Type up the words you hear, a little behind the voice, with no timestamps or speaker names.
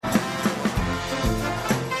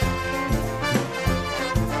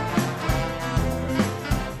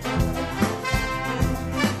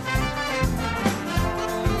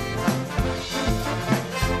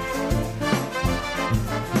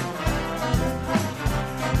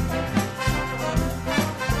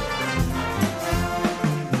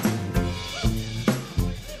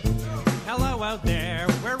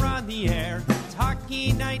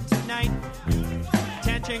behind.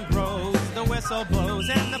 Tension grows, the whistle blows,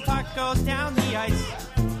 and the puck goes down the ice.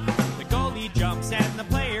 The goalie jumps and the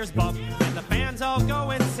players bump, and the fans all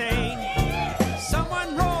go insane.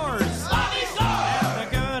 Someone roars, and the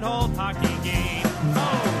good old hockey game.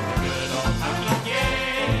 Oh, the good old hockey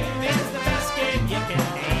game is the best game you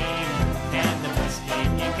can name. And the best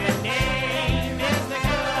game you can name is the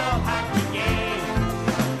good old hockey game.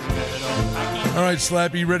 Good old hockey game. All right,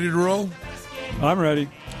 Slappy, ready to roll? I'm ready.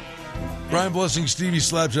 Brian Blessing, Stevie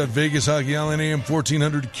Slapshot, Vegas Hockey Island, AM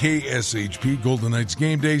 1400 KSHP, Golden Knights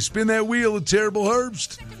Game Day. Spin that wheel at Terrible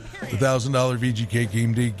Herbst. The $1,000 VGK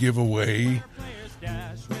Game Day giveaway.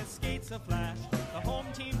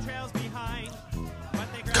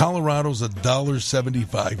 Colorado's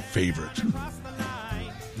 $1.75 favorite.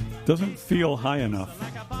 Doesn't feel high enough.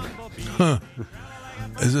 Huh.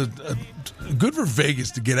 Is it good for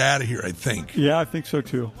Vegas to get out of here, I think. Yeah, I think so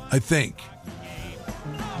too. I think.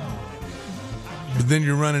 But then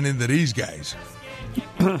you're running into these guys.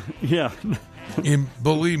 Yeah. And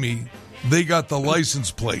believe me, they got the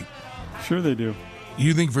license plate. Sure they do.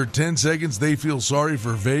 You think for 10 seconds they feel sorry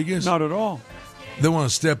for Vegas? Not at all. They want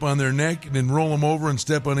to step on their neck and then roll them over and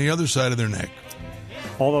step on the other side of their neck.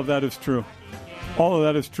 All of that is true. All of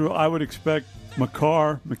that is true. I would expect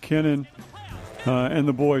McCarr, McKinnon, and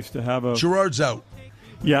the boys to have a... Girard's out.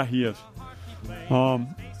 Yeah, he is.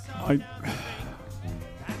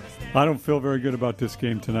 I don't feel very good about this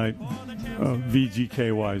game tonight,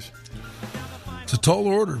 VGK-wise. It's a tall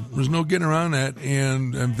order. There's no getting around that.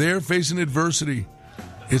 And they're facing adversity.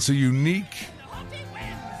 It's a unique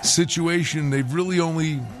situation. They've really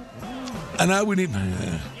only... And I would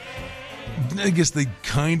even... I guess they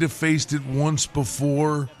kind of faced it once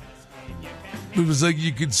before. It was like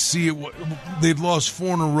you could see it. They'd lost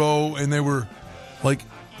 4 in a row, and they were, like,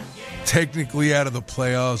 technically out of the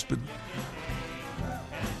playoffs, but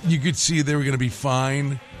you could see they were going to be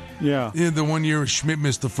fine. Yeah. The one year Schmidt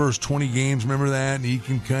missed the first 20 games, remember that? And he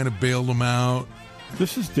can kind of bail them out.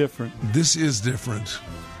 This is different. This is different.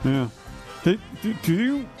 Yeah. Do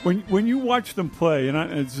you, when you watch them play, and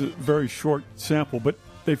it's a very short sample, but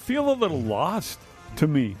they feel a little lost to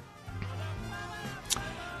me.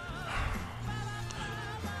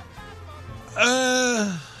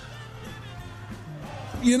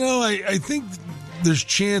 I think there's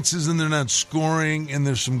chances and they're not scoring and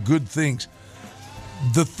there's some good things.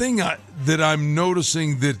 The thing that I'm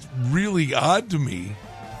noticing that's really odd to me,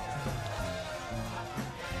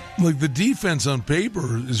 like the defense on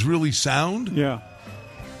paper is really sound. Yeah.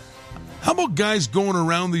 How about guys going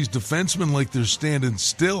around these defensemen like they're standing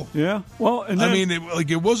still? Yeah. Well, and then,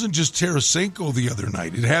 it wasn't just Tarasenko the other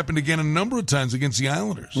night. It happened again a number of times against the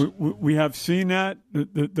Islanders. We have seen that.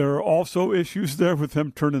 There are also issues there with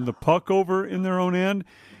them turning the puck over in their own end.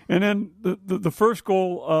 And then the first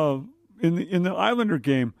goal in the Islander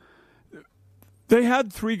game, they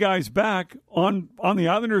had 3 guys back on the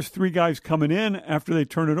Islanders, 3 guys coming in after they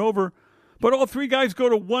turn it over. But all 3 guys go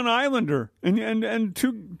to one Islander, and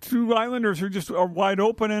two Islanders are wide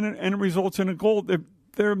open, and it results in a goal.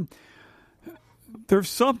 There's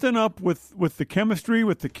something up with the chemistry,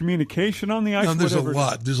 with the communication on the ice. No, there's a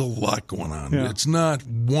lot. There's a lot going on. Yeah. It's not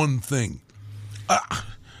one thing.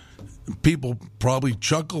 People probably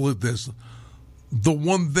chuckle at this. The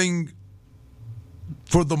one thing,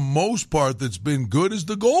 for the most part, that's been good is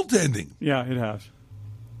the goaltending. Yeah, it has.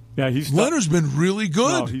 Yeah, Leonard's been really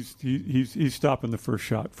good. No, he's stopping the first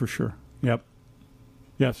shot for sure. Yep.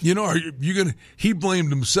 Yes. Are you gonna? He blamed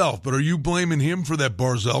himself, but are you blaming him for that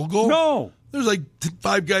Barzal goal? No. There's like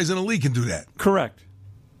 5 guys in the league can do that. Correct.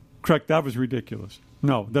 That was ridiculous.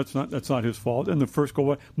 No, that's not his fault. And the first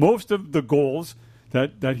goal, most of the goals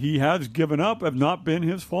that he has given up have not been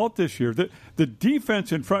his fault this year. The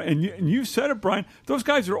defense in front, and you said it, Brian. Those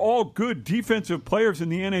guys are all good defensive players in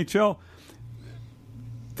the NHL.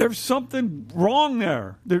 There's something wrong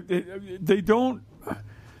there. They don't.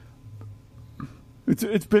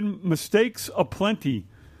 It's been mistakes aplenty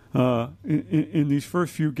in these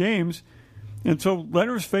first few games, and so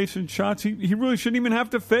Leonard's facing shots he really shouldn't even have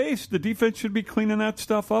to face. The defense should be cleaning that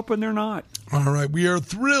stuff up, and they're not. All right, we are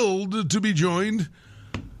thrilled to be joined.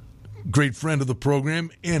 Great friend of the program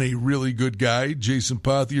and a really good guy, Jason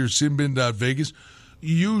Pothier, Sinbin.Vegas.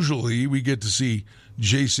 Usually we get to see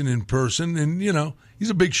Jason in person, and he's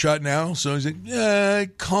a big shot now, so he's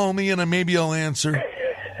like, call me and maybe I'll answer.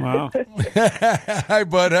 Wow. Hi,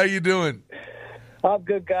 bud. How you doing? I'm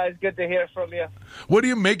good, guys. Good to hear from you. What do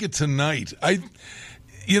you make it tonight? I'm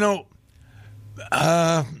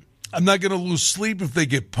not going to lose sleep if they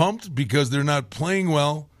get pumped because they're not playing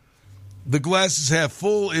well. The glass is half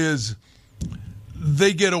full is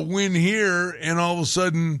they get a win here, and all of a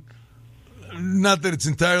sudden not that it's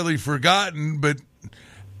entirely forgotten, but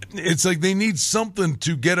it's like they need something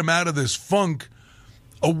to get them out of this funk.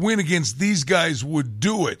 A win against these guys would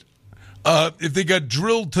do it. If they got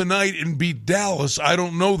drilled tonight and beat Dallas, I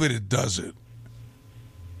don't know that it does it.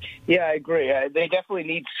 Yeah, I agree. They definitely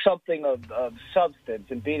need something of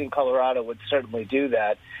substance, and beating Colorado would certainly do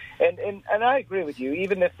that. And I agree with you.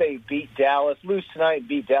 Even if they beat Dallas, lose tonight and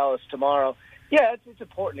beat Dallas tomorrow, yeah, it's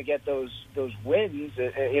important to get those wins,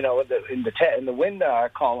 in the win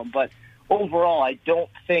column. But overall, I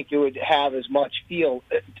don't think it would have as much feel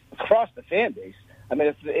across the fan base. I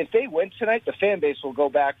mean, if they win tonight, the fan base will go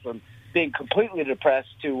back from being completely depressed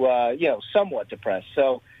to somewhat depressed.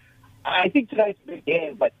 So I think tonight's a big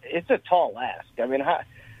game, but it's a tall ask. I mean,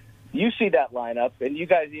 you see that lineup, and you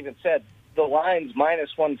guys even said the line's minus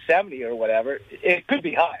 170 or whatever. It could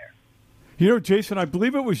be higher. You know, Jason, I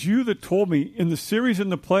believe it was you that told me in the series in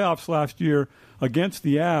the playoffs last year against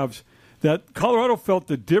the Avs that Colorado felt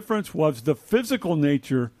the difference was the physical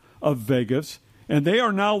nature of Vegas, and they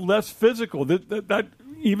are now less physical. That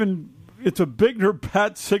even it's a bigger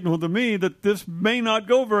bat signal to me that this may not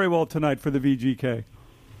go very well tonight for the VGK.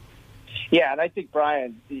 Yeah, and I think,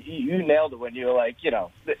 Brian, you nailed it when you were like,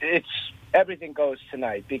 it's everything goes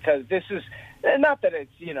tonight, because this is not that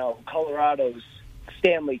it's, Colorado's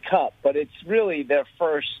Stanley Cup, but it's really their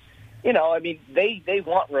first, they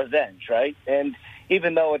want revenge, right? And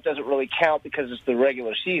even though it doesn't really count because it's the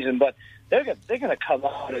regular season, but they're going to come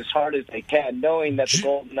out as hard as they can, knowing that the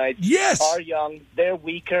Golden Knights are young, they're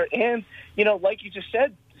weaker, and, like you just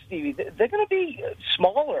said, Stevie, they're going to be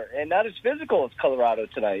smaller and not as physical as Colorado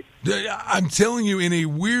tonight. I'm telling you, in a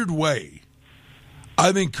weird way,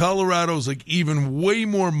 I think Colorado's even way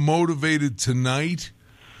more motivated tonight.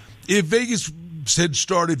 If Vegas had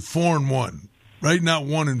started 4-1, right, not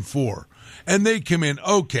 1-4, and they come in,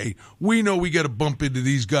 okay, we know we got to bump into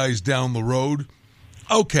these guys down the road,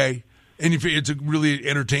 okay, and if it's a really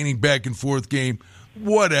entertaining back and forth game,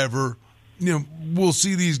 whatever, we'll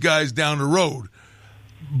see these guys down the road.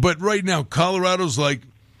 But right now, Colorado's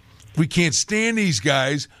we can't stand these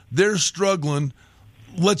guys. They're struggling.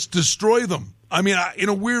 Let's destroy them. I mean, in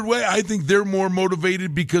a weird way, I think they're more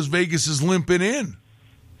motivated because Vegas is limping in.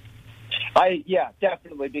 Yeah,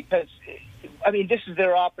 definitely, because, this is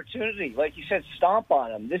their opportunity. Like you said, stomp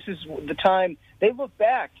on them. This is the time they look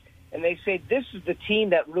back and they say, this is the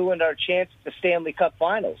team that ruined our chance at the Stanley Cup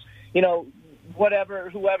Finals.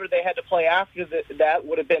 Whoever they had to play after that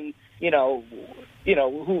would have been, who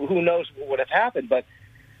knows what would have happened. But,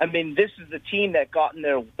 this is the team that got in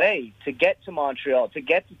their way to get to Montreal, to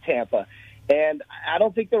get to Tampa. And I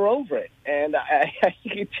don't think they're over it. And I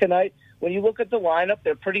think tonight, when you look at the lineup,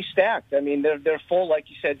 they're pretty stacked. They're full, like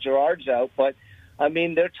you said, Gerard's out. But,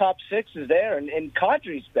 their top six is there, and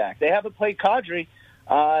Kadri's back. They haven't played Kadri.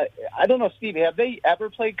 I don't know, Stevie, have they ever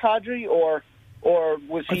played Kadri, or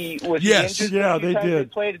was he yes. He injured? Yeah, they did. They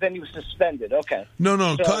played, then he was suspended. Okay. No.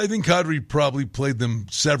 So, I think Kadri probably played them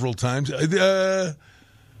several times. He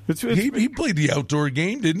played the outdoor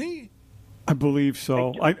game, didn't he? I believe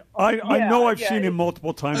so. I know I've seen him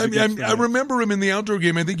multiple times. I remember him in the outdoor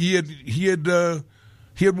game. I think he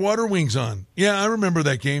had water wings on. Yeah, I remember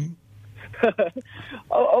that game.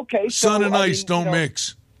 Okay. Sun and ice don't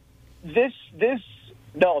mix.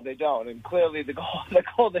 No, they don't, and clearly the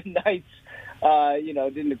Golden Knights,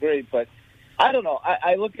 didn't agree. But I don't know.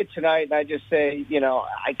 I look at tonight and I just say,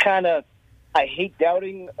 I hate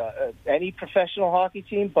doubting any professional hockey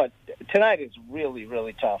team, but tonight is really,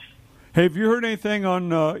 really tough. Hey, have you heard anything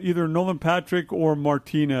on either Nolan Patrick or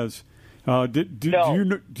Martinez? No. Do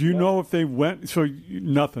you know if they went? So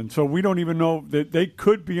nothing. So we don't even know that they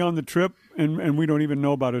could be on the trip, and we don't even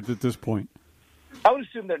know about it at this point. I would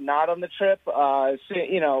assume they're not on the trip. Right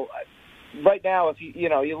now, if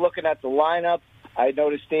you're looking at the lineup, I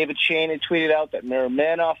noticed David Shane had tweeted out that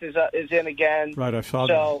Miromanov is in again. Right, I saw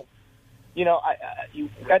that. So,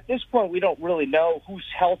 at this point, we don't really know who's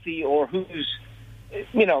healthy or who's,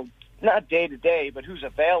 not day to day, but who's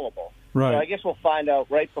available. Right. So I guess we'll find out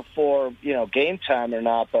right before game time or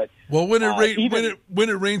not. But when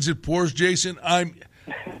it rains, it pours. Jason,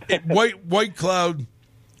 White Cloud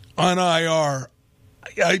on IR.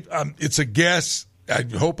 It's a guess. I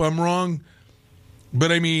hope I'm wrong,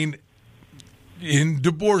 but in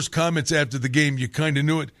DeBoer's comments after the game, you kind of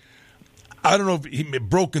knew it. I don't know if he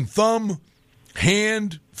broken thumb,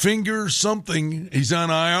 hand, finger, something. He's on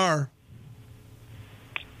IR.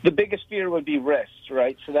 The biggest fear would be wrist,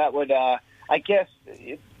 right? So that would, I guess,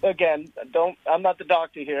 again, I'm not the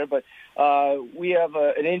doctor here, but we have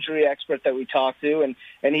an injury expert that we talked to,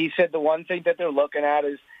 and he said the one thing that they're looking at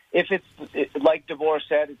is if it's like DeVore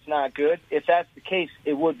said, it's not good. If that's the case,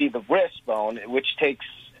 it would be the wrist bone, which takes,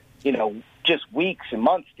 just weeks and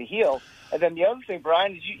months to heal. And then the other thing,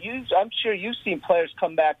 Brian, is I'm sure you've seen players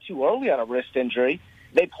come back too early on a wrist injury.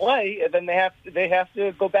 They play, and then they have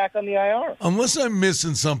to go back on the IR. Unless I'm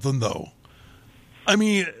missing something, though. I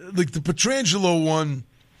mean, like the Pietrangelo one,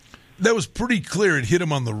 that was pretty clear. It hit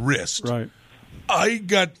him on the wrist. Right.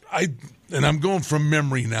 And I'm going from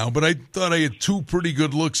memory now, but I thought I had two pretty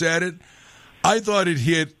good looks at it. I thought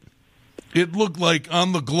it looked like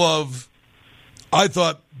on the glove, I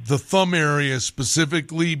thought the thumb area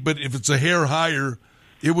specifically, but if it's a hair higher,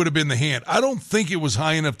 it would have been the hand. I don't think it was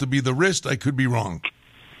high enough to be the wrist. I could be wrong.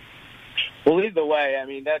 Well, either way, I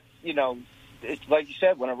mean, that's, it's like you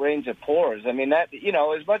said, when it rains, it pours. I mean, that,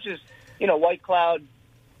 as much as, White Cloud,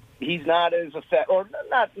 he's not as effective, or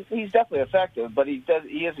not, he's definitely effective, but he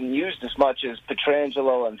isn't used as much as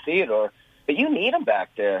Pietrangelo and Theodore. But you need him back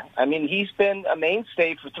there. I mean, he's been a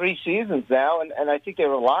mainstay for 3 seasons now, and I think they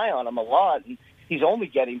rely on him a lot, and he's only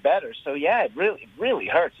getting better. So, yeah, it really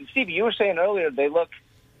hurts. And, Stevie, you were saying earlier they look,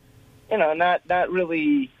 not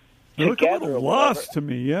really they look together. a little lost to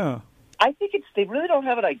me, yeah. I think they really don't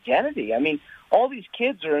have an identity. I mean, all these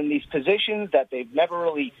kids are in these positions that they've never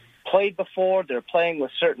really played before. They're playing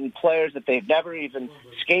with certain players that they've never even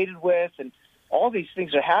skated with, and all these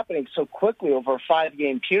things are happening so quickly over a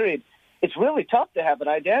 5-game period. It's really tough to have an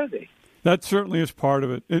identity. That certainly is part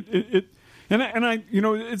of it. And I,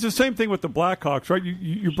 it's the same thing with the Blackhawks, right?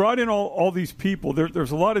 You brought in all these people.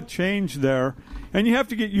 There's a lot of change there, and you have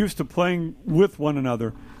to get used to playing with one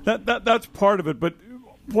another. That's part of it. But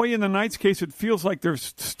boy, in the Knights' case, it feels like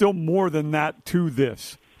there's still more than that to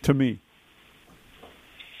this, to me.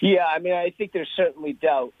 Yeah, I mean, I think there's certainly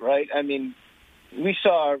doubt, right? I mean, we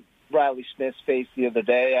saw Riley Smith's face the other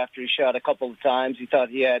day after he shot a couple of times. He thought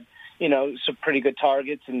he had, some pretty good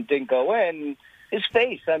targets and didn't go in. His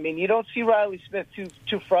face, I mean, you don't see Riley Smith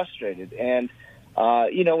too frustrated. And,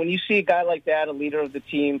 when you see a guy like that, a leader of the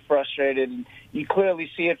team, frustrated, you clearly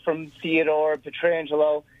see it from Theodore,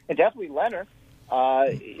 Pietrangelo, and definitely Leonard.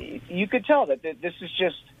 You could tell that this is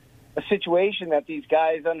just a situation that these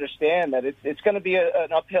guys understand that it's going to be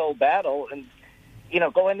an uphill battle. And,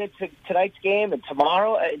 going into tonight's game and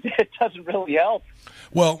tomorrow, it doesn't really help.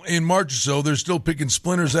 Well, in March or so, they're still picking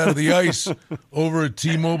splinters out of the ice over at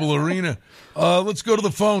T-Mobile Arena. Let's go to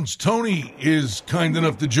the phones. Tony is kind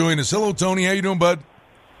enough to join us. Hello, Tony. How you doing, bud?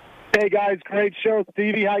 Hey, guys. Great show.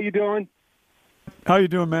 Stevie, how you doing? How you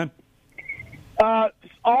doing, man? All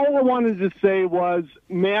I wanted to say was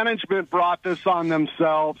management brought this on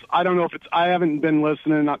themselves. I don't know if I haven't been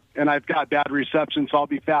listening, and I've got bad reception, so I'll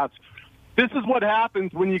be fast. This is what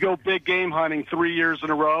happens when you go big game hunting 3 years in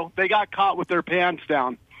a row. They got caught with their pants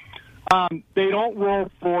down. They don't roll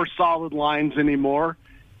 4 solid lines anymore.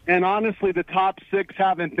 And honestly, the top 6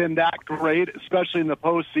 haven't been that great, especially in the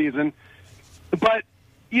postseason. But,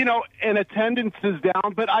 and attendance is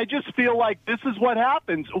down. But I just feel like this is what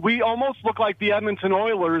happens. We almost look like the Edmonton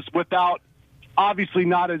Oilers without, obviously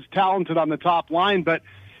not as talented on the top line, but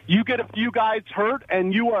you get a few guys hurt,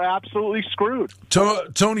 and you are absolutely screwed.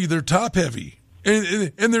 Tony, they're top heavy,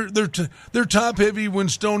 and they're top heavy when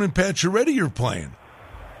Stone and Pacioretty are playing.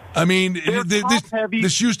 I mean,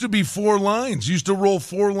 this used to be 4 lines. Used to roll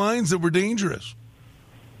 4 lines that were dangerous.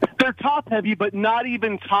 They're top heavy, but not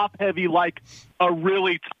even top heavy like a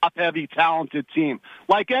really top heavy talented team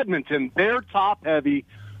like Edmonton. They're top heavy,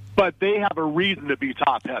 but they have a reason to be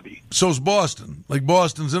top heavy. So's Boston. Like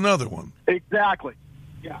Boston's another one. Exactly.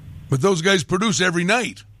 Yeah. But those guys produce every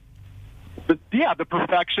night. But yeah, the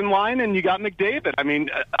perfection line, and you got McDavid. I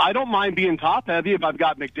mean, I don't mind being top heavy if I've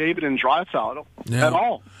got McDavid and Draisaitl at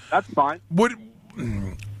all. That's fine. What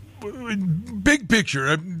big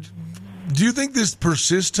picture? Do you think this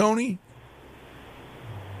persists, Tony?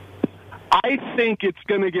 I think it's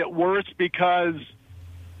going to get worse because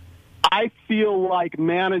I feel like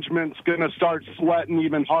management's going to start sweating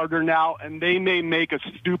even harder now, and they may make a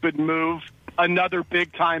stupid move, another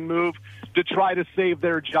big-time move, to try to save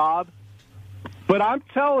their job. But I'm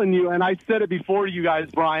telling you, and I said it before you guys,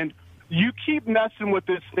 Brian, you keep messing with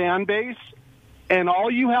this fan base, and all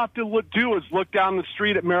you have to do is look down the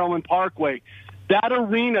street at Maryland Parkway. That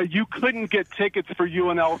arena, you couldn't get tickets for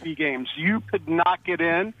UNLV games. You could not get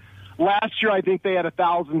in. Last year, I think they had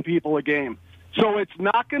 1,000 people a game. So it's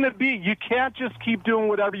not going to be, you can't just keep doing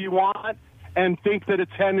whatever you want and think that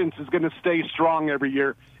attendance is going to stay strong every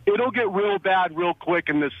year. It'll get real bad real quick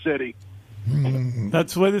in this city.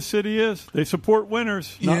 That's the way the city is. They support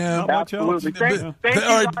winners. Not much else. Thank all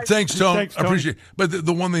right, you, thanks, Tony. Thanks, Tony. I appreciate it. But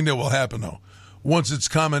the one thing that will happen, though, once it's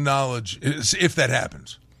common knowledge, is if that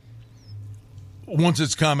happens, once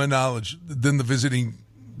it's common knowledge, then the visiting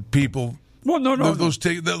people. Well, no.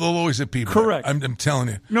 They'll always have people. Correct. I'm telling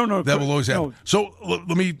you. No. That will always happen. No. So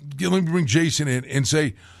let me bring Jason in and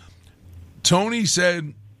say, Tony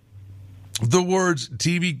said the words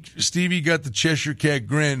Stevie got the Cheshire Cat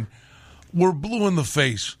grin. We're blue in the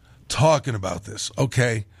face talking about this.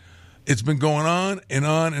 Okay, it's been going on and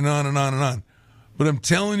on and on and on and on. But I'm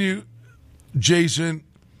telling you, Jason,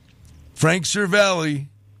 Frank Cervalli.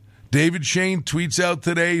 David Shane tweets out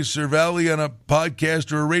today, Cervalli on a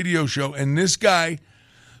podcast or a radio show. And this guy,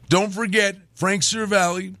 don't forget, Frank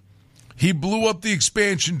Cervalli, he blew up the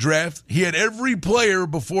expansion draft. He had every player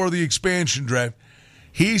before the expansion draft.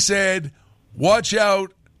 He said, watch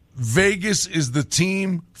out, Vegas is the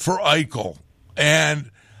team for Eichel. And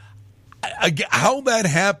how that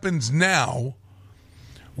happens now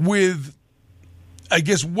with, I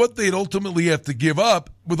guess, what they'd ultimately have to give up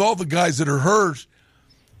with all the guys that are hurt,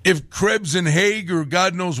 if Krebs and Haig or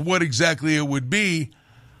God knows what exactly it would be,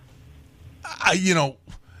 I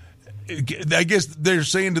guess they're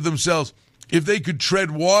saying to themselves, if they could tread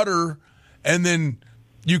water and then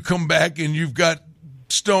you come back and you've got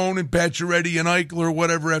Stone and Pacioretty and Eichel or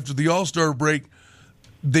whatever after the All-Star break,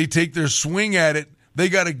 they take their swing at it. They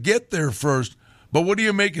got to get there first. But what do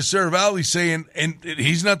you make of Cervalli saying, and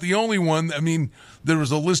he's not the only one, I mean, there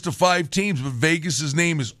was a list of 5 teams, but Vegas'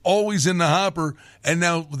 name is always in the hopper, and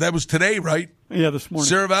now that was today, right? Yeah, this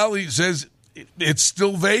morning. Cervalli says it's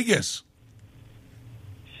still Vegas.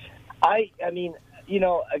 I mean,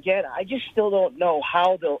 again, I just still don't know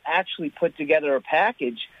how they'll actually put together a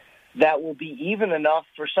package that will be even enough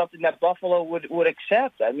for something that Buffalo would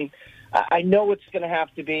accept. I mean, I know it's going to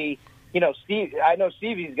have to be, I know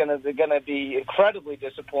Stevie's going to be incredibly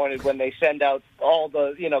disappointed when they send out all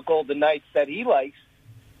the, Golden Knights that he likes.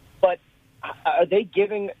 But are they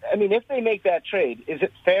giving, if they make that trade, is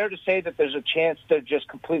it fair to say that there's a chance they're just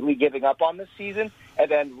completely giving up on this season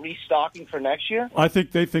and then restocking for next year? I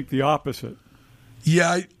think they think the opposite.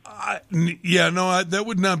 Yeah, that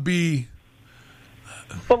would not be.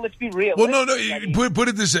 But let's be real. Well, no. Put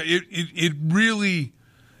it this way: it really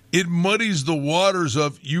muddies the waters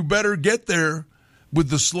of you better get there with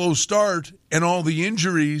the slow start and all the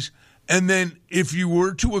injuries, and then if you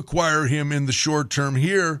were to acquire him in the short term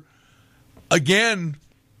here, again,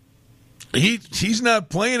 he's not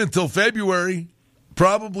playing until February,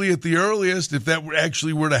 probably at the earliest, if that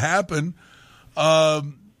actually were to happen.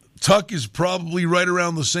 Tuck is probably right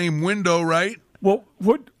around the same window, right? Well,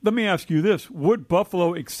 let me ask you this. Would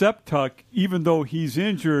Buffalo accept Tuck even though he's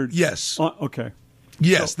injured? Yes. Okay.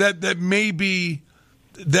 Yes, so, that may be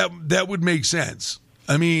that would make sense.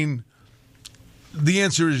 I mean, the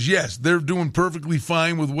answer is yes. They're doing perfectly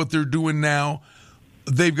fine with what they're doing now.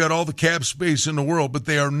 They've got all the cap space in the world, but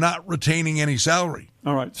they are not retaining any salary.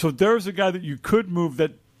 All right. So there's a guy that you could move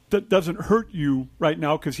that doesn't hurt you right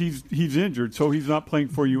now because he's injured, so he's not playing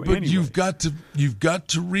for you anyway. But you've got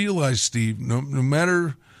to realize, Steve, no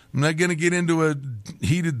matter, I'm not going to get into a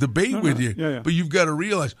heated debate with you, but you've got to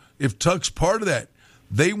realize if Tuck's part of that,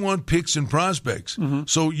 they want picks and prospects. Mm-hmm.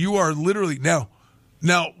 So you are literally now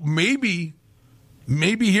maybe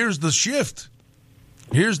here's the shift.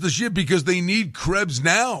 Here's the shift because they need Krebs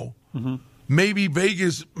now. Mm-hmm.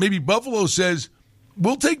 Maybe Buffalo says,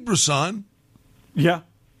 we'll take Brisson. Yeah.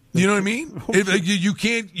 You know what I mean? If you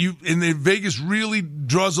can't, and if Vegas really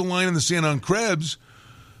draws a line in the sand on Krebs,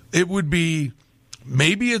 it would be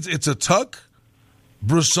maybe it's a Tuck,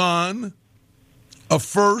 Brisson, a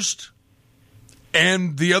first,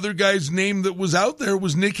 and the other guy's name that was out there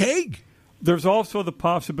was Nick Hague. There's also the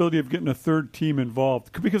possibility of getting a third team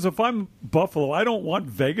involved because if I'm Buffalo, I don't want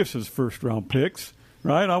Vegas's first round picks,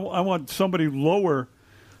 right? I want somebody lower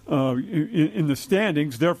in the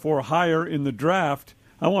standings, therefore higher in the draft.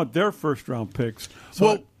 I want their first-round picks.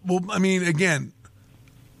 So well, I mean, again,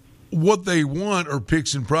 what they want are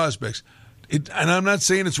picks and prospects. And I'm not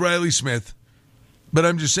saying it's Riley Smith, but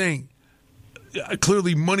I'm just saying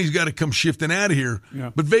clearly money's got to come shifting out of here.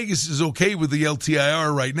 Yeah. But Vegas is okay with the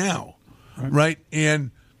LTIR right now, right?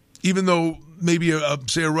 And even though maybe,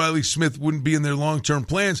 say, a Riley Smith wouldn't be in their long-term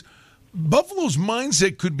plans, Buffalo's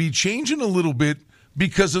mindset could be changing a little bit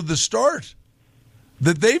because of the start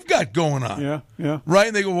that they've got going on. Yeah. Right?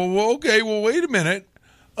 And they go, well, okay, wait a minute.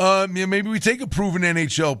 Maybe we take a proven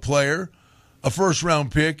NHL player, a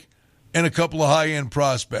first-round pick, and a couple of high-end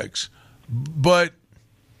prospects. But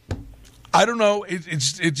I don't know.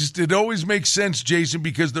 It always makes sense, Jason,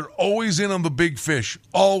 because they're always in on the big fish.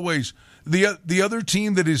 Always. The other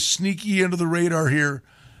team that is sneaky under the radar here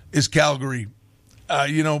is Calgary.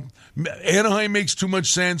 Anaheim makes too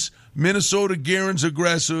much sense. Minnesota, Guerin's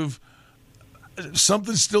aggressive.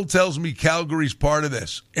 something still tells me Calgary's part of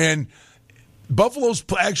this. And Buffalo's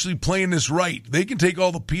actually playing this right. They can take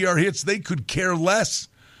all the PR hits. They could care less.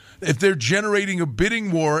 If they're generating a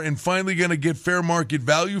bidding war and finally going to get fair market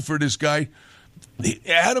value for this guy,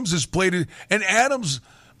 Adams has played it. And Adams,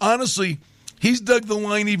 honestly, he's dug the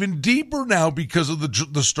line even deeper now because of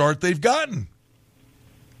the start they've gotten.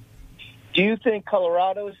 Do you think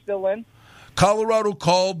Colorado is still in? Colorado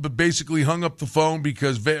called but basically hung up the phone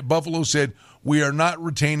because Buffalo said, we are not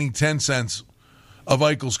retaining 10 cents of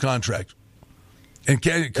Eichel's contract. And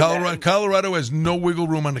Colorado has no wiggle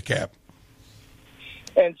room on the cap.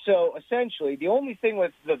 And so, essentially, the only thing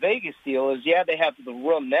with the Vegas deal is, they have the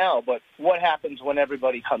room now, but what happens when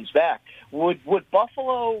everybody comes back? Would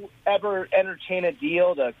Buffalo ever entertain a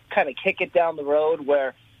deal to kind of kick it down the road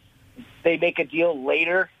where they make a deal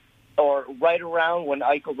later or right around when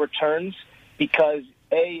Eichel returns? Because,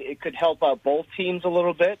 it could help out both teams a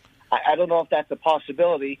little bit. I don't know if that's a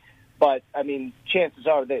possibility, but, I mean, chances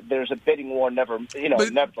are that there's a bidding war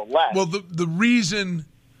nevertheless. Well, the reason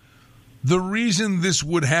this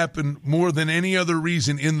would happen more than any other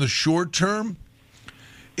reason in the short term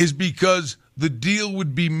is because the deal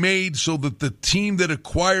would be made so that the team that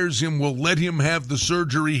acquires him will let him have the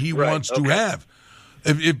surgery he wants to have.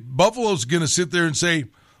 If Buffalo's going to sit there and say,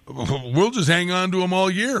 we'll just hang on to him all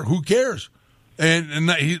year, who cares? And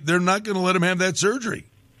they're not going to let him have that surgery.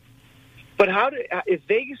 But if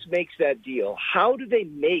Vegas makes that deal, how do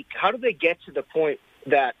they get to the point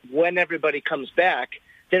that when everybody comes back,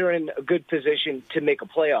 they're in a good position to make a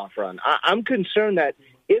playoff run? I'm concerned that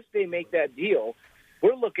if they make that deal,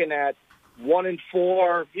 we're looking at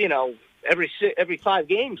 1-4. Every 5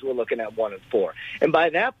 games we're looking at 1-4, and by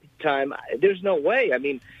that time, there's no way. I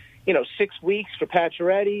mean, 6 weeks for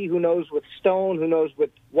Pacioretty. Who knows with Stone? Who knows with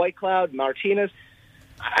Whitecloud, Martinez?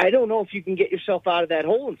 I don't know if you can get yourself out of that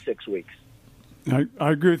hole in 6 weeks. I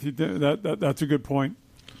agree with you. That's a good point.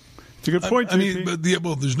 It's a good point.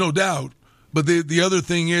 There's no doubt. But the other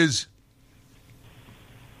thing is,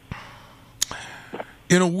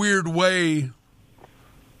 in a weird way,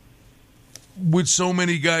 with so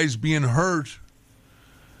many guys being hurt,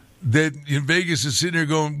 that in Vegas is sitting there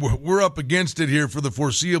going, we're up against it here for the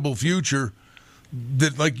foreseeable future.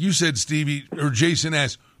 That, like you said, Stevie, or Jason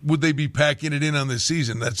asked, would they be packing it in on this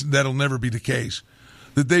season? That'll never be the case.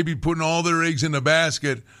 That they be putting all their eggs in the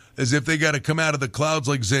basket as if they got to come out of the clouds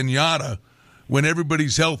like Zenyatta when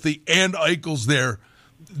everybody's healthy and Eichel's there.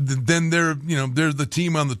 Then they're the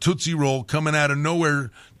team on the Tootsie Roll coming out of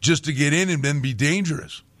nowhere just to get in and then be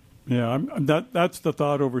dangerous. Yeah, that's the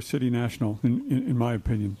thought over City National, in my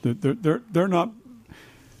opinion. They're not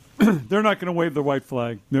they're not going to wave the white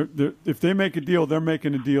flag. If they make a deal, they're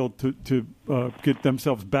making a deal to get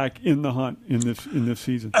themselves back in the hunt in this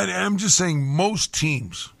season. And I'm just saying, most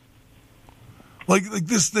teams, like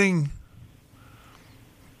this thing,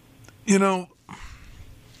 the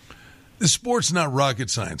sport's not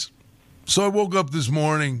rocket science. So I woke up this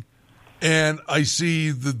morning and I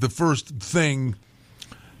see the first thing.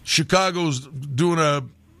 Chicago's doing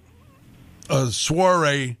a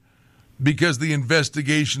soiree because the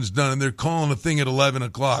investigation's done, and they're calling a thing at 11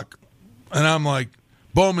 o'clock. And I'm like,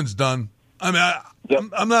 Bowman's done. I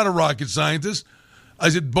mean, I'm not a rocket scientist. I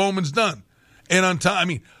said, Bowman's done. And on time, I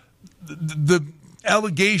mean, the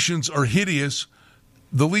allegations are hideous.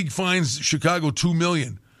 The league fines Chicago $2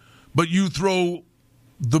 million. But you throw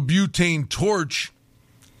the butane torch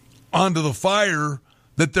onto the fire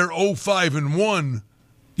that they're 0-5-1,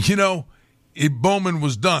 Bowman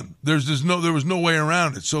was done. There was no way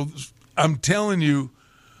around it. So I'm telling you,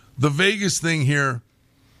 the Vegas thing here,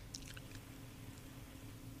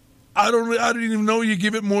 I don't even know you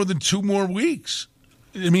give it more than 2 more weeks.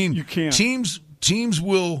 I mean, you can't. Teams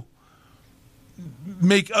will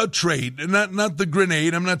make a trade, and not the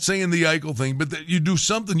grenade. I'm not saying the Eichel thing, but that you do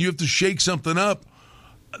something. You have to shake something up.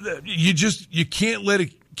 You can't let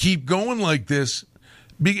it keep going like this,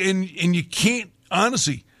 and you can't,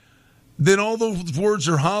 honestly. Then all those words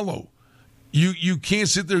are hollow. You can't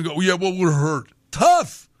sit there and go, we're hurt.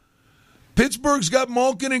 Tough. Pittsburgh's got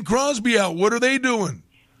Malkin and Crosby out. What are they doing?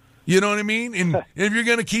 You know what I mean? And if you're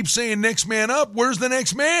going to keep saying next man up, where's the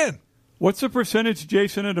next man? What's the percentage,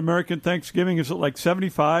 Jason, at American Thanksgiving? Is it like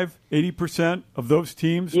 75, 80% of those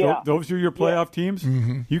teams? Yeah. Those are your playoff teams?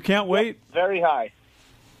 Mm-hmm. You can't wait? Very high.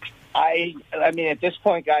 I mean, at this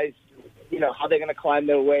point, guys, how they're going to climb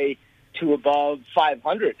their way to above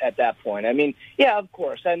 500 at that point. I mean, yeah, of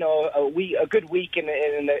course. I know a good week and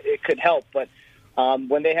it could help, but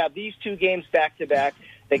when they have these 2 games back-to-back,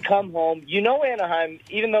 they come home. Anaheim,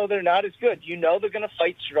 even though they're not as good, they're going to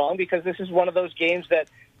fight strong because this is one of those games that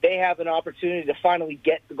they have an opportunity to finally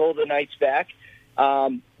get the Golden Knights back.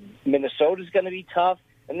 Minnesota's going to be tough,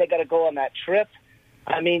 and they got to go on that trip.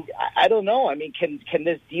 I mean, I don't know. I mean, can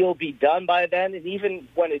this deal be done by then? And even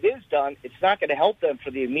when it is done, it's not going to help them for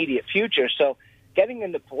the immediate future. So getting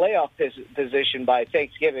in the playoff position by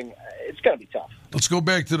Thanksgiving, it's going to be tough. Let's go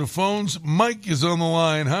back to the phones. Mike is on the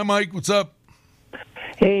line. Hi, Mike. What's up?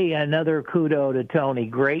 Hey, another kudo to Tony.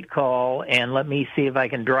 Great call, and let me see if I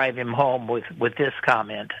can drive him home with this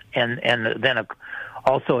comment, and then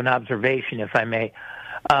also an observation, if I may.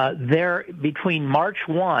 There, between March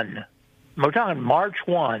 1, we're talking March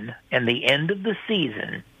 1, and the end of the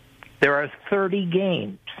season, there are 30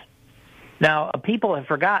 games. Now, people have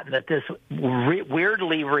forgotten that this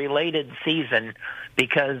weirdly related season,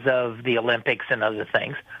 because of the Olympics and other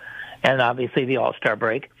things, and obviously the All-Star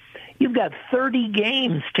break, you've got 30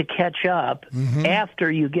 games to catch up after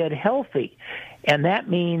you get healthy. And that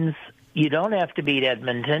means you don't have to beat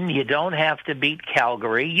Edmonton. You don't have to beat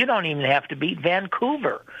Calgary. You don't even have to beat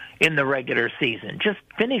Vancouver in the regular season. Just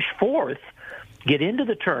finish fourth, get into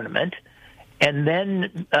the tournament, and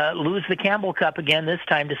then lose the Campbell Cup again, this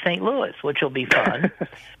time to St. Louis, which will be fun.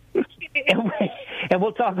 And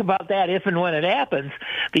we'll talk about that if and when it happens.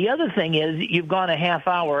 The other thing is you've gone a half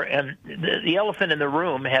hour, and the elephant in the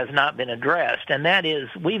room has not been addressed, and that is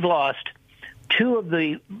we've lost 2 of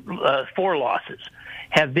the 4 losses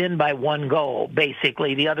have been by 1 goal.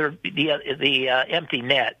 Basically, the empty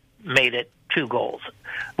net made it 2 goals.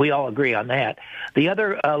 We all agree on that. The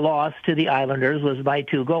other loss to the Islanders was by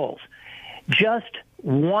 2 goals. Just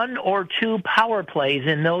 1 or 2 power plays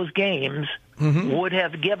in those games would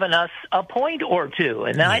have given us a point or 2.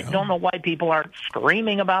 And I don't know why people aren't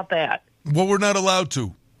screaming about that. Well, we're not allowed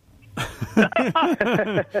to.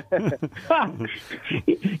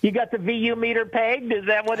 You got the VU meter pegged? Is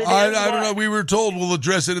that what it is? I don't know. We were told we'll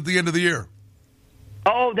address it at the end of the year.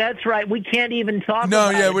 Oh, that's right. We can't even talk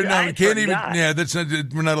about it. We can't even. Yeah,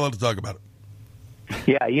 we're not allowed to talk about it.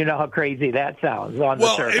 Yeah, you know how crazy that sounds on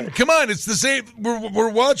the surface. Come on, it's the same. We're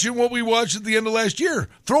watching what we watched at the end of last year.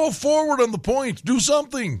 Throw a forward on the point. Do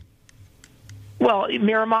something. Well,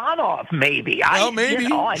 Miramonov, maybe. Maybe.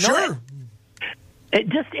 Sure.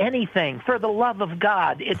 Just anything, for the love of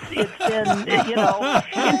God. It's been, it's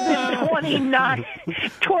been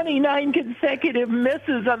 29 consecutive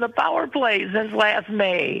misses on the power play since last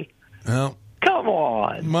May. Well, come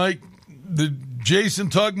on. Mike, Jason,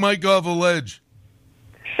 talk Mike off a ledge.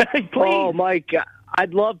 Please. Oh, Mike,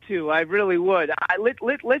 I'd love to. I really would.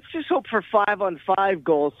 Let's just hope for 5-on-5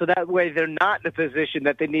 goals, so that way they're not in a position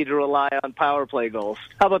that they need to rely on power play goals.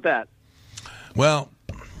 How about that? Well,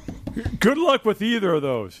 good luck with either of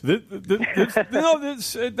those. This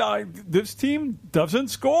team doesn't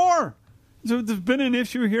score. There's been an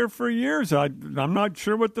issue here for years. I'm not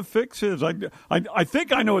sure what the fix is. I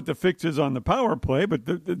think I know what the fix is on the power play, but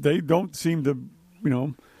they don't seem to,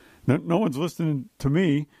 no one's listening to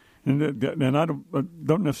me, and I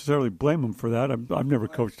don't necessarily blame them for that. I've never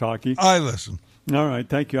coached hockey. I listen. All right,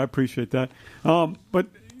 thank you. I appreciate that. But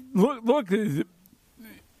look,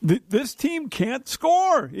 this team can't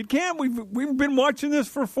score. It can't. We've been watching this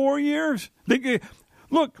for 4 years.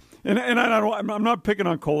 Look, I'm not picking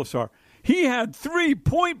on Kolesar. He had 3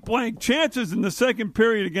 point-blank chances in the second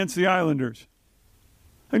period against the Islanders.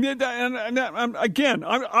 And again,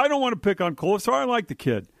 I don't want to pick on Kolesar. I like the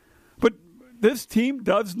kid. But this team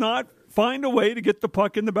does not find a way to get the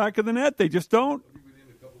puck in the back of the net. They just don't.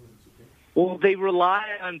 Well, they rely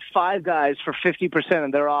on 5 guys for 50%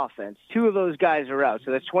 of their offense. 2 of those guys are out,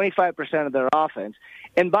 so that's 25% of their offense.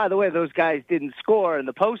 And by the way, those guys didn't score in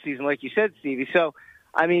the postseason, like you said, Stevie. So,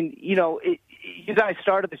 I mean, you guys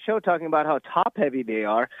started the show talking about how top-heavy they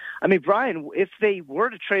are. I mean, Brian, if they were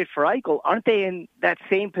to trade for Eichel, aren't they in that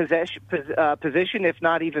same position, if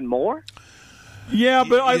not even more? Yeah,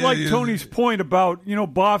 but I like Tony's point about,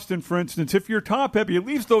 Boston, for instance. If you're top-heavy, at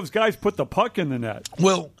least those guys put the puck in the net.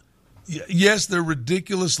 Well, yes, they're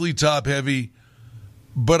ridiculously top-heavy,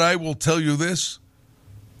 but I will tell you this.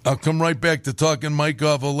 I'll come right back to talking Mike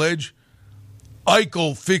off a ledge.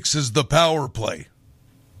 Eichel fixes the power play.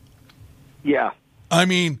 Yeah. I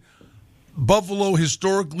mean, Buffalo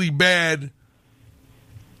historically bad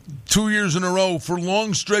 2 years in a row for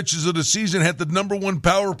long stretches of the season had the number 1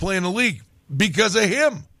 power play in the league because of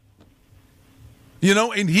him.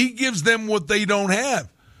 And he gives them what they don't have.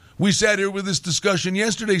 We sat here with this discussion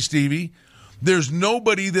yesterday, Stevie. There's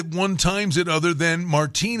nobody that one times it other than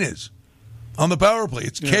Martinez on the power play.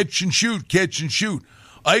 It's catch and shoot, catch and shoot.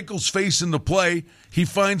 Eichel's facing the play. He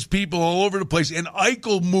finds people all over the place. And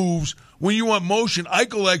Eichel moves. When you want motion,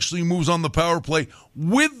 Eichel actually moves on the power play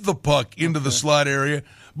with the puck into the slot area.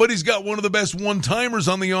 but he's got one of the best one-timers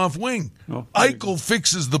on the off wing. Oh, Eichel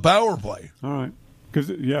fixes the power play. All right. Because,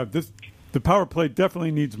 the power play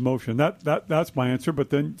definitely needs motion. That's my answer. But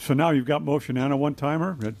then, so now you've got motion and a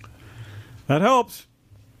one-timer. That helps.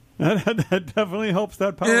 That definitely helps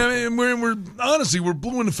that power. Yeah, and we're honestly we're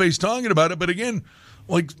blue in the face talking about it. But again,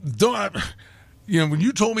 like when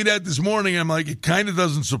you told me that this morning, I'm like, it kind of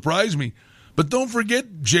doesn't surprise me. But don't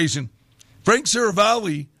forget, Jason, Frank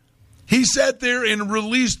Saravalli, he sat there and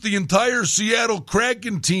released the entire Seattle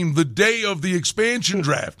Kraken team the day of the expansion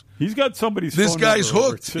draft. He's got somebody's. This phone guy's number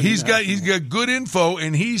hooked. He's got good info,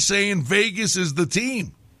 and he's saying Vegas is the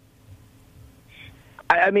team.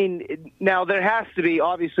 I mean, now there has to be,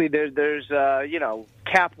 obviously there's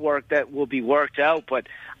cap work that will be worked out, but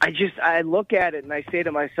I look at it and I say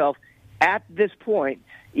to myself, at this point,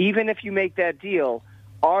 even if you make that deal,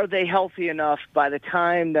 are they healthy enough by the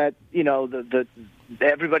time that, the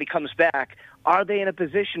everybody comes back? Are they in a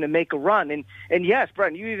position to make a run? And yes,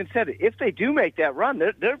 Brent, you even said it. If they do make that run,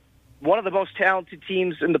 they're one of the most talented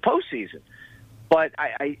teams in the postseason. But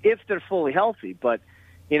if they're fully healthy, but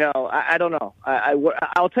I don't know.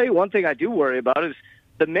 I'll tell you one thing I do worry about is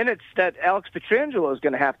the minutes that Alex Pietrangelo is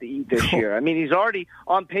going to have to eat this year. I mean, he's already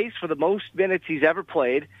on pace for the most minutes he's ever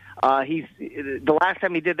played. The last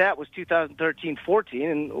time he did that was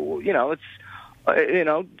 2013-14, and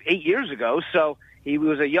it's 8 years ago. So he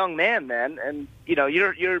was a young man then, and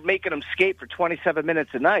you're making him skate for 27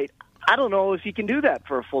 minutes a night. I don't know if you can do that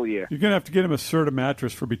for a full year. You're going to have to get him a Serta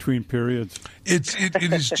mattress for between periods. It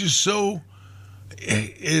is just so.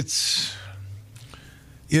 It's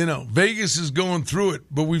Vegas is going through it,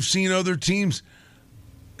 but we've seen other teams.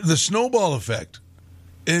 The snowball effect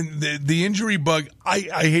and the injury bug. I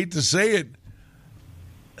hate to say it.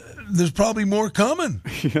 There's probably more coming.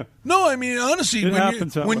 Yeah. No, I mean honestly,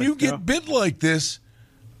 when you get yeah. bit like this,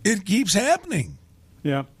 it keeps happening.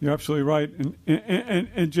 Yeah, you're absolutely right,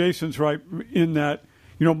 and Jason's right in that.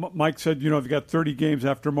 Mike said they've got 30 games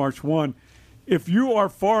after March 1. If you are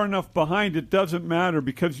far enough behind, it doesn't matter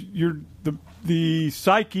because the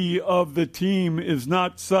psyche of the team is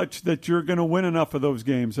not such that you're going to win enough of those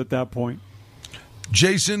games at that point.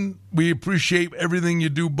 Jason, we appreciate everything you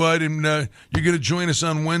do, bud, and you're going to join us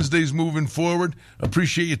on Wednesdays moving forward.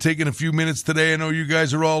 Appreciate you taking a few minutes today. I know you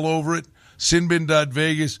guys are all over it.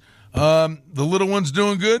 Sinbin.Vegas. The little one's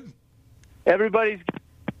doing good? Everybody's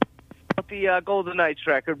the Golden Knights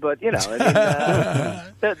record, but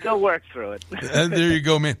they'll work through it. There you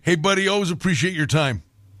go, man. Hey, buddy, always appreciate your time.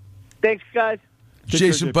 Thanks, guys.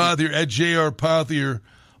 Jason Pothier at JR Pothier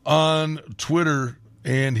on Twitter,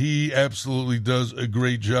 and he absolutely does a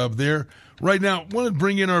great job there. Right now, I want to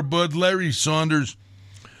bring in our bud Larry Saunders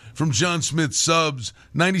from John Smith Subs,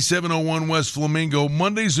 9701 West Flamingo,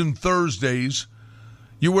 Mondays and Thursdays.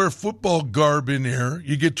 You wear football garb in there.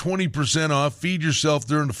 You get 20% off. Feed yourself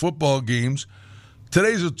during the football games.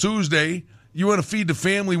 Today's a Tuesday. You want to feed the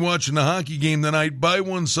family watching the hockey game tonight. Buy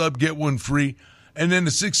one sub, get one free. And then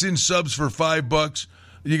the 6-inch subs for $5.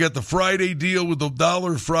 You got the Friday deal with the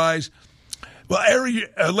 $1 fries. Well,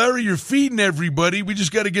 Larry, you're feeding everybody. We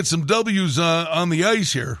just got to get some W's on the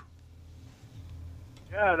ice here.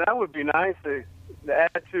 Yeah, that would be nice to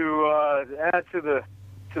add to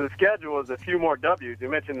the schedule is a few more W's. You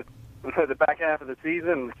mentioned the back half of the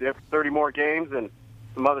season, you have 30 more games and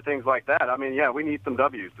some other things like that. I mean, yeah, we need some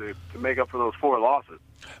W's to make up for those 4 losses.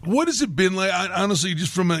 What has it been like, honestly,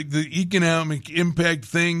 just from the economic impact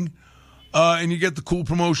thing, and you get the cool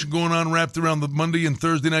promotion going on wrapped around the Monday and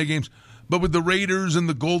Thursday night games, but with the Raiders and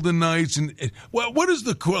the Golden Knights, and what is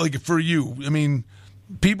the like for you? I mean,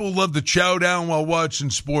 people love to chow down while watching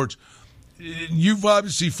sports. You've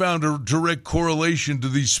obviously found a direct correlation to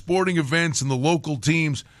these sporting events and the local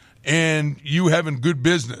teams and you having good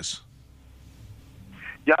business.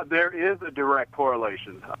 Yeah, there is a direct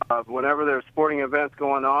correlation. Whenever there's sporting events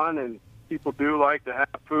going on and people do like to have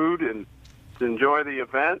food and to enjoy the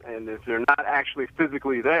event, and if they're not actually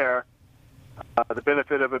physically there, the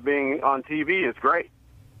benefit of it being on TV is great.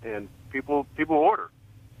 And people order.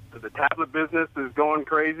 The tablet business is going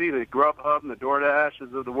crazy. The Grubhub and the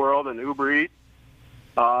DoorDashes of the world and Uber Eats.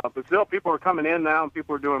 But still, people are coming in now, and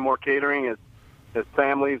people are doing more catering as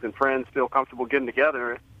families and friends feel comfortable getting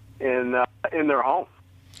together in their homes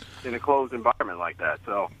in a closed environment like that.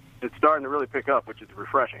 So it's starting to really pick up, which is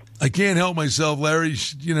refreshing. I can't help myself, Larry.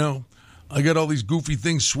 I got all these goofy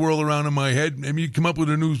things swirl around in my head. Maybe you come up with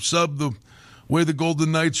a new sub, the way the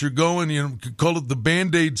Golden Knights are going, call it the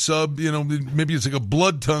Band-Aid sub, maybe it's like a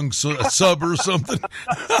blood tongue sub or something.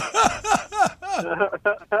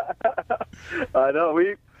 I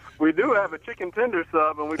know. We do have a chicken tender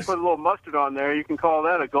sub, and we put a little mustard on there. You can call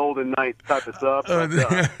that a Golden Knight type of sub.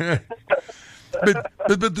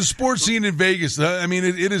 But the sports scene in Vegas, I mean,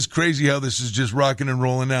 it is crazy how this is just rocking and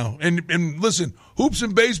rolling now. And listen, hoops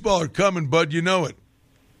and baseball are coming, bud. You know it.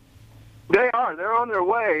 They are. They're on their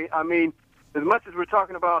way. I mean, as much as we're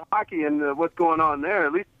talking about hockey and what's going on there,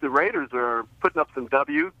 at least the Raiders are putting up some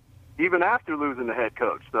W's even after losing the head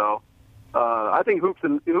coach. So I think hoops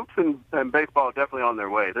and baseball are definitely on their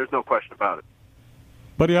way. There's no question about it.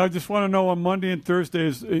 Buddy, I just want to know on Monday and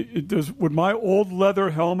Thursdays, would my old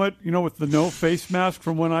leather helmet, with the no face mask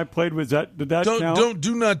from when I played, did that count?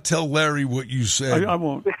 Do not tell Larry what you said. I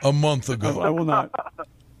won't. A month ago. I will not.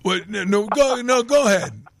 Wait, go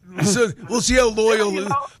ahead. So we'll see how loyal.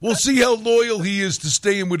 We'll see how loyal he is to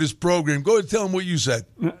staying with his program. Go ahead, tell him what you said.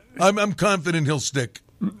 I'm confident he'll stick.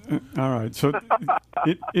 All right. So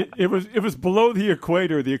it was below the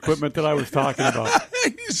equator, the equipment that I was talking about.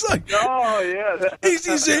 He's like, oh yeah. He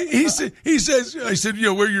says, I said,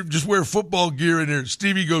 wear football gear in there.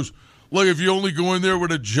 Stevie goes, look, if you only go in there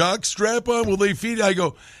with a jock strap on, will they feed? I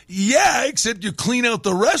go, yeah, except you clean out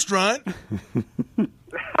the restaurant.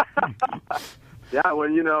 Yeah,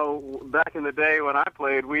 well, back in the day when I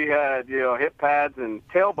played, we had, hip pads and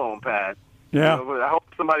tailbone pads. Yeah. I hope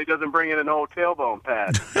somebody doesn't bring in an old tailbone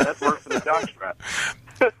pad. That's worse than a jockstrap.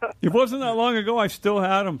 It wasn't that long ago. I still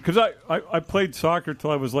had them because I played soccer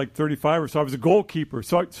till I was like 35 or so. I was a goalkeeper,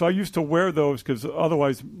 so I used to wear those because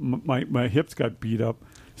otherwise my hips got beat up.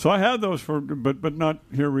 So I had those but not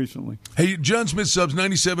here recently. Hey, John Smith Subs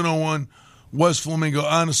 9701 West Flamingo.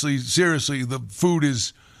 Honestly, seriously, the food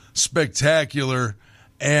is spectacular,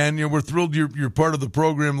 and we're thrilled you're part of the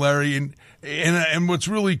program, Larry. And what's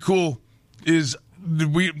really cool is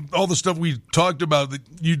all the stuff we talked about, that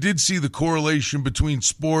you did see the correlation between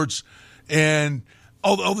sports and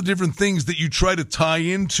all the different things that you try to tie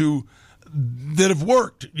into that have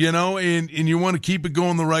worked, and you want to keep it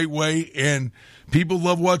going the right way. And people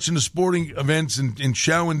love watching the sporting events and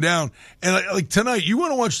chowing down. And like tonight, you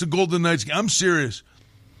want to watch the Golden Knights game? I'm serious.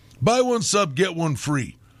 Buy one sub, get one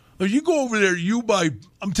free. If you go over there,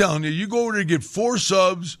 I'm telling you go over there and get 4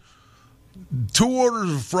 subs, 2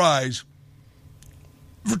 orders of fries.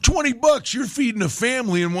 For $20, you're feeding a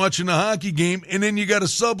family and watching a hockey game, and then you got a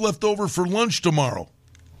sub left over for lunch tomorrow.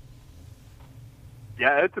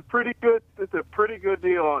 Yeah, it's a pretty good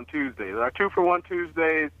deal on Tuesdays. Our 2-for-1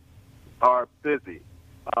 Tuesdays are busy.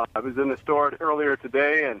 I was in the store earlier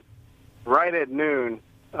today, and right at noon,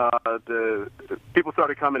 the people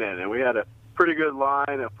started coming in, and we had a pretty good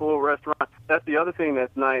line, a full restaurant. That's the other thing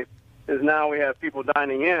that's nice, is now we have people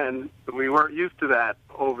dining in. We weren't used to that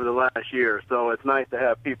over the last year, so it's nice to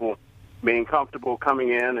have people being comfortable coming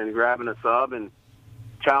in and grabbing a sub and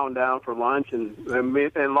chowing down for lunch, and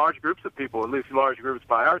large groups of people, at least large groups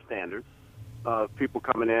by our standards, people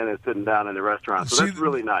coming in and sitting down in the restaurant. So that's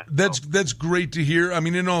really nice. That's great to hear. I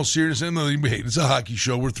mean, in all seriousness, it's a hockey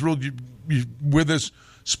show. We're thrilled you're with us.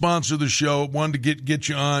 Sponsor the show. Wanted to get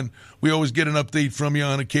you on. We always get an update from you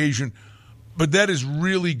on occasion. But that is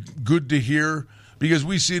really good to hear, because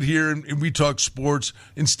we sit here and we talk sports,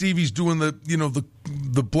 and Stevie's doing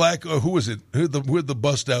the black, who is it? Who had the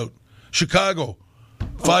bust out? Chicago.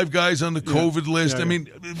 5 guys on the COVID list. Yeah. I mean,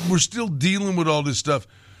 we're still dealing with all this stuff.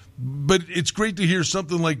 But it's great to hear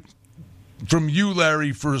something like from you,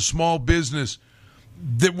 Larry, for a small business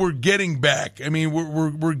that we're getting back. I mean,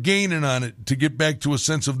 we're gaining on it to get back to a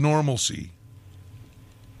sense of normalcy.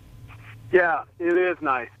 Yeah, it is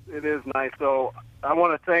nice. It is nice. So I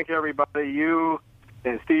want to thank everybody, you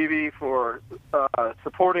and Stevie, for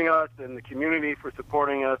supporting us, and the community for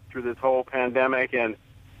supporting us through this whole pandemic. And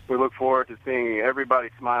we look forward to seeing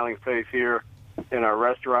everybody's smiling face here in our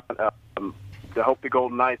restaurant. To hope the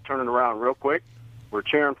Golden Knights turn it around real quick. We're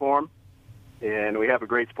cheering for them. And we have a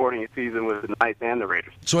great sporting season with the Knights and the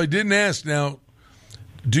Raiders. So I didn't ask now,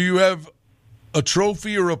 do you have a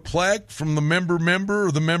trophy or a plaque from the member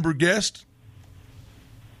or the member guest?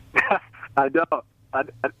 I don't. I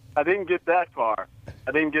didn't get that far.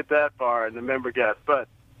 In the member guest, but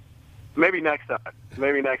maybe next time.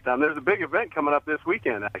 There's a big event coming up this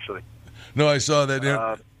weekend, actually. No, I saw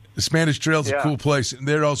that. The Spanish Trail's a cool place, and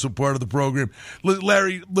they're also part of the program.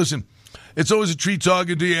 Larry, listen, it's always a treat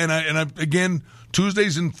talking to you, and I again,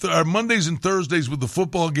 Mondays and Thursdays with the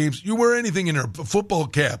football games, you wear anything in there, a football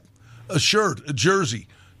cap, a shirt, a jersey.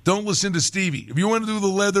 Don't listen to Stevie. If you want to do the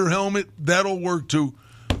leather helmet, that'll work too.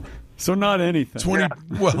 So not anything. 20.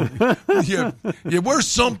 Well, yeah, we're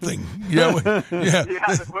something. Yeah.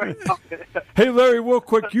 Hey, Larry, real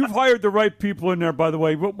quick, you've hired the right people in there, by the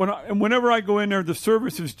way. Whenever I go in there, the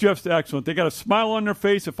service is just excellent. They got a smile on their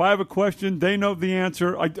face. If I have a question, they know the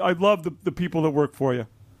answer. I love the people that work for you.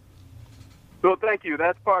 Well, thank you.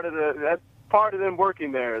 That's part of them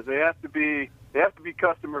working there. Is they have to be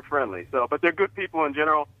customer friendly. So, but they're good people in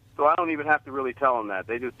general. So I don't even have to really tell them that.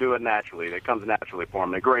 They just do it naturally. It comes naturally for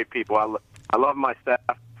them. They're great people. I love my staff.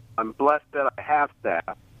 I'm blessed that I have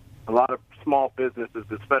staff. A lot of small businesses,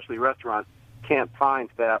 especially restaurants, can't find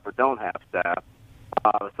staff or don't have staff.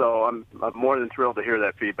 So I'm more than thrilled to hear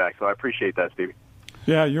that feedback. So I appreciate that, Stevie.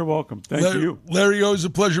 Yeah, you're welcome. Thank you. Larry, always a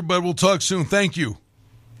pleasure, bud. We'll talk soon. Thank you.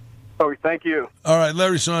 Oh, thank you. All right,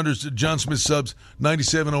 Larry Saunders, John Smith Subs,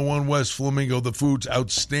 9701 West Flamingo. The food's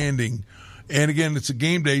outstanding. And again, it's a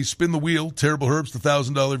game day. Spin the wheel. Terrible Herbs, the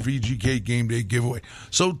 $1,000 VGK game day giveaway.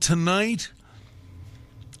 So tonight,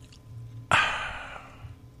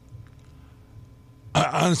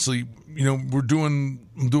 honestly, I'm doing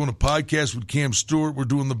a podcast with Cam Stewart. We're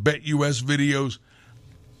doing the Bet US videos.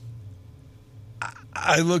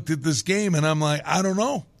 I looked at this game and I'm like, I don't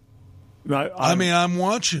know. I'm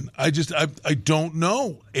watching. I don't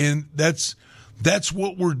know, and that's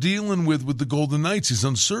what we're dealing with the Golden Knights is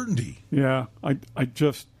uncertainty. Yeah, I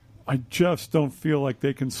just don't feel like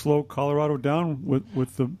they can slow Colorado down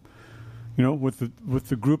with the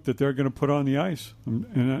group that they're going to put on the ice,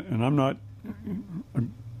 and I'm not.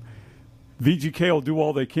 VGK will do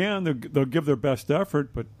all they can. They'll give their best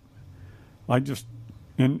effort, but I just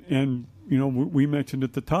and we mentioned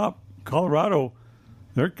at the top, Colorado.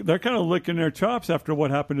 They're kind of licking their chops after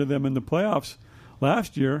what happened to them in the playoffs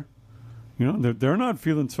last year. They're not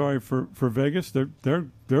feeling sorry for Vegas. They're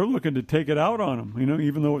looking to take it out on them.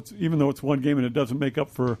 Even though it's one game and it doesn't make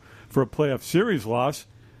up for a playoff series loss,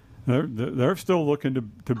 they're still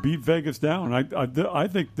looking to beat Vegas down. I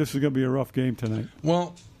think this is going to be a rough game tonight.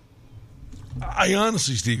 Well, I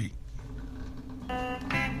honestly, Stevie,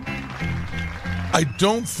 I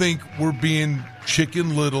don't think we're being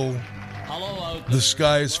Chicken Little. The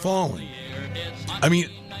sky is falling. I mean,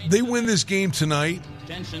 they win this game tonight.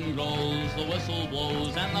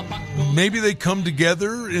 Maybe they come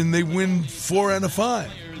together and they win 4 out of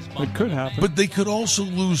 5. It could happen. But they could also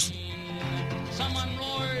lose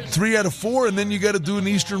 3 out of 4, and then you got to do an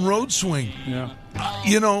Eastern Road swing. Yeah.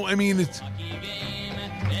 I mean,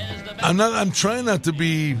 I'm trying not to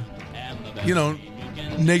be,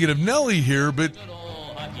 negative Nelly here, but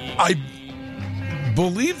I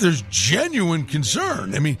believe there's genuine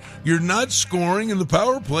concern. I mean, you're not scoring, and the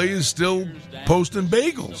power play is still posting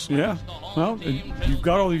bagels. Yeah. Well, you've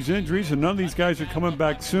got all these injuries, and none of these guys are coming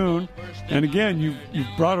back soon. And again, you've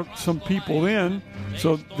brought up some people in,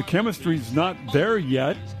 so the chemistry's not there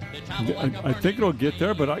yet. I think it'll get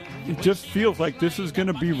there, but it just feels like this is going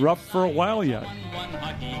to be rough for a while yet.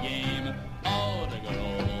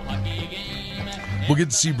 We'll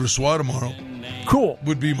get to see Brossoit tomorrow. Cool.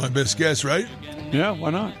 Would be my best guess, right? Yeah, why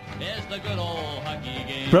not?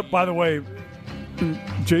 But by the way,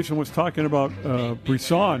 Jason was talking about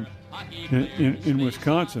Brisson in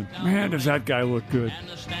Wisconsin. Man, does that guy look good.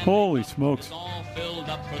 Holy smokes.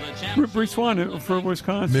 Brisson for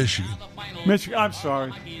Wisconsin. Michigan. I'm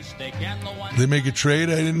sorry. They make a trade?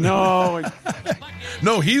 I didn't know. No.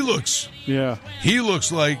 No, he looks. Yeah. He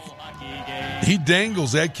looks like he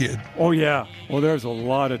dangles that kid. Oh, yeah. Well, there's a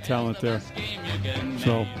lot of talent there.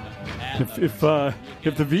 So if the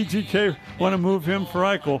VGK want to move him for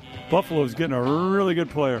Eichel, Buffalo's getting a really good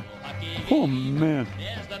player. Oh, man.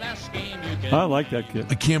 I like that kid.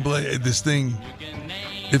 I can't believe this thing.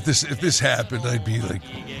 If this happened, I'd be like,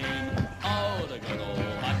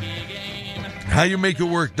 how you make it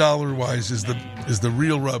work dollar-wise is the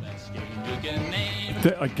real rub.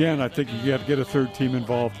 Again, I think you got to get a third team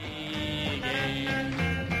involved.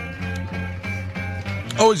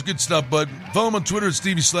 Always good stuff, bud. Follow him on Twitter at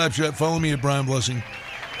Stevie Slapshot. Follow me at Brian Blessing.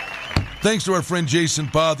 Thanks to our friend Jason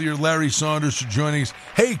Pothier, Larry Saunders for joining us.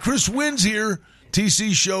 Hey, Chris Wynn's here.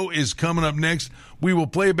 TC show is coming up next. We will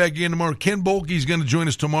play it back again tomorrow. Ken Bolke is going to join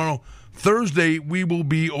us tomorrow. Thursday, we will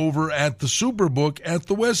be over at the Superbook at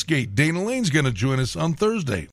the Westgate. Dana Lane's going to join us on Thursday.